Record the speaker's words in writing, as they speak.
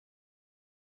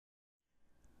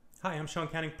Hi, I'm Sean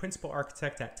Canning, Principal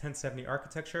Architect at 1070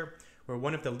 Architecture. We're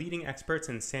one of the leading experts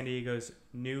in San Diego's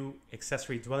new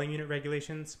accessory dwelling unit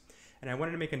regulations. And I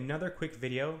wanted to make another quick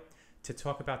video to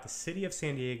talk about the City of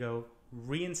San Diego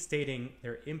reinstating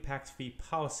their impact fee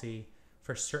policy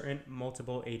for certain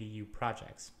multiple ADU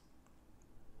projects.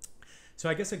 So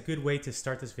I guess a good way to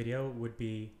start this video would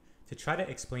be to try to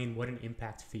explain what an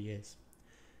impact fee is.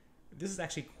 This is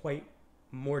actually quite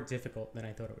more difficult than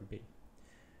I thought it would be.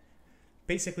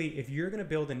 Basically, if you're going to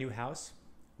build a new house,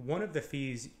 one of the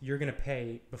fees you're going to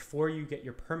pay before you get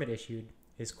your permit issued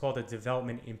is called a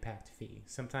development impact fee,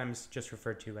 sometimes just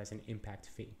referred to as an impact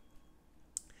fee.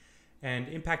 And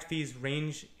impact fees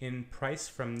range in price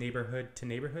from neighborhood to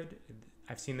neighborhood.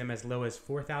 I've seen them as low as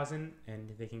 $4,000 and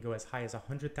they can go as high as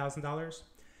 $100,000.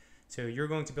 So you're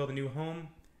going to build a new home,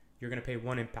 you're going to pay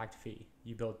one impact fee.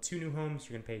 You build two new homes,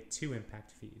 you're going to pay two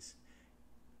impact fees.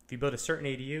 If you build a certain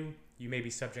ADU, you may be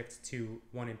subject to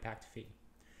one impact fee.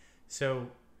 So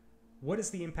what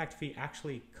does the impact fee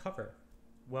actually cover?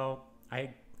 Well,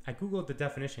 I Googled the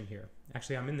definition here.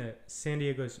 Actually, I'm in the San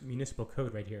Diego's Municipal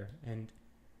Code right here, and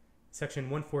section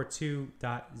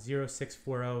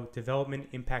 142.0640, development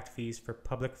impact fees for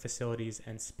public facilities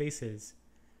and spaces.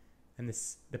 And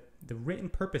the written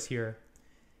purpose here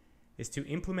is to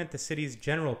implement the city's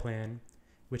general plan,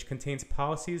 which contains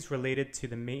policies related to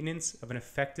the maintenance of an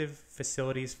effective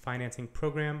facilities financing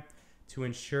program to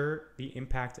ensure the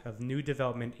impact of new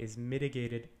development is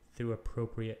mitigated through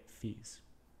appropriate fees.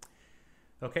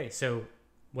 Okay, so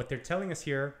what they're telling us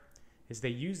here is they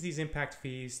use these impact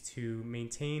fees to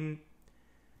maintain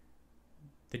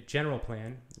the general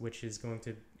plan, which is going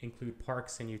to include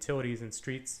parks and utilities and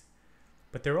streets,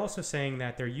 but they're also saying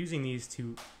that they're using these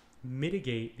to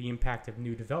mitigate the impact of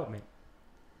new development.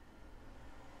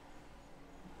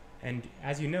 And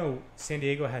as you know, San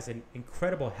Diego has an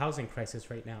incredible housing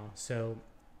crisis right now, so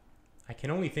I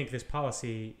can only think this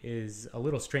policy is a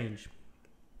little strange.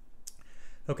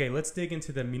 Okay, let's dig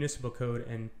into the municipal code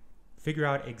and figure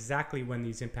out exactly when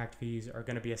these impact fees are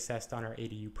going to be assessed on our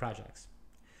ADU projects.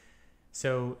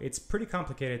 So it's pretty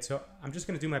complicated, so I'm just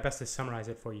going to do my best to summarize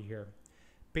it for you here.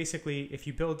 Basically, if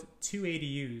you build two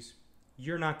ADUs,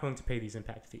 you're not going to pay these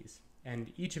impact fees,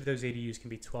 and each of those ADUs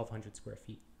can be 1,200 square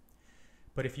feet.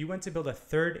 But if you went to build a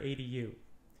third ADU,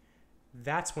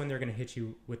 that's when they're going to hit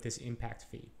you with this impact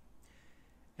fee.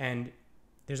 And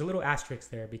there's a little asterisk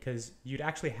there because you'd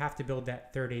actually have to build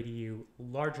that third ADU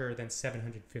larger than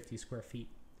 750 square feet.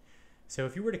 So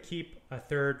if you were to keep a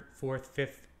third, fourth,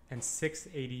 fifth, and sixth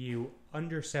ADU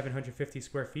under 750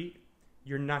 square feet,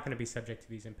 you're not going to be subject to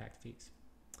these impact fees.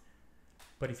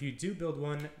 But if you do build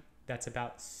one that's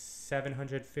about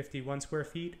 751 square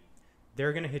feet,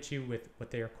 they're going to hit you with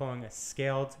what they are calling a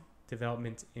scaled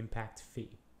development impact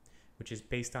fee, which is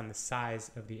based on the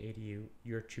size of the ADU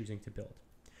you're choosing to build.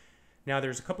 Now,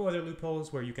 there's a couple other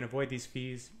loopholes where you can avoid these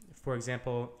fees. For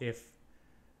example, if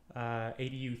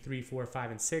ADU 3, 4,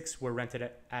 5, and 6 were rented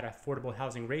at affordable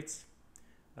housing rates,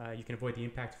 you can avoid the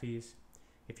impact fees.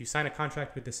 If you sign a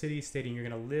contract with the city stating you're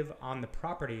going to live on the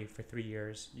property for 3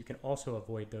 years, you can also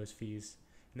avoid those fees.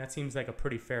 And that seems like a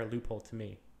pretty fair loophole to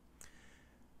me.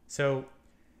 So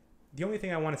the only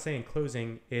thing I want to say in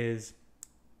closing is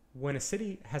when a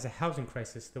city has a housing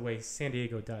crisis the way San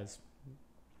Diego does,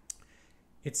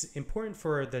 it's important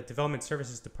for the Development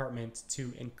Services Department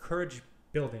to encourage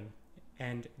building,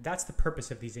 and that's the purpose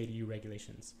of these ADU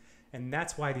regulations. And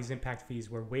that's why these impact fees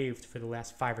were waived for the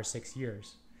last 5 or 6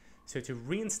 years. So to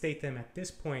reinstate them at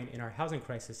this point in our housing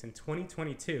crisis in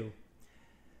 2022,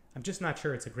 I'm just not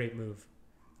sure it's a great move.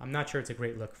 I'm not sure it's a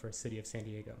great look for the city of San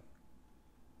Diego.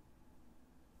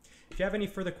 If you have any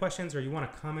further questions or you want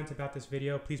to comment about this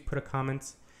video, please put a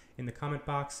comment in the comment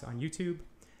box on YouTube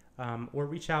or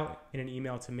reach out in an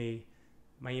email to me.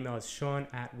 My email is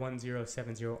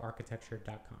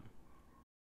sean@1070architecture.com.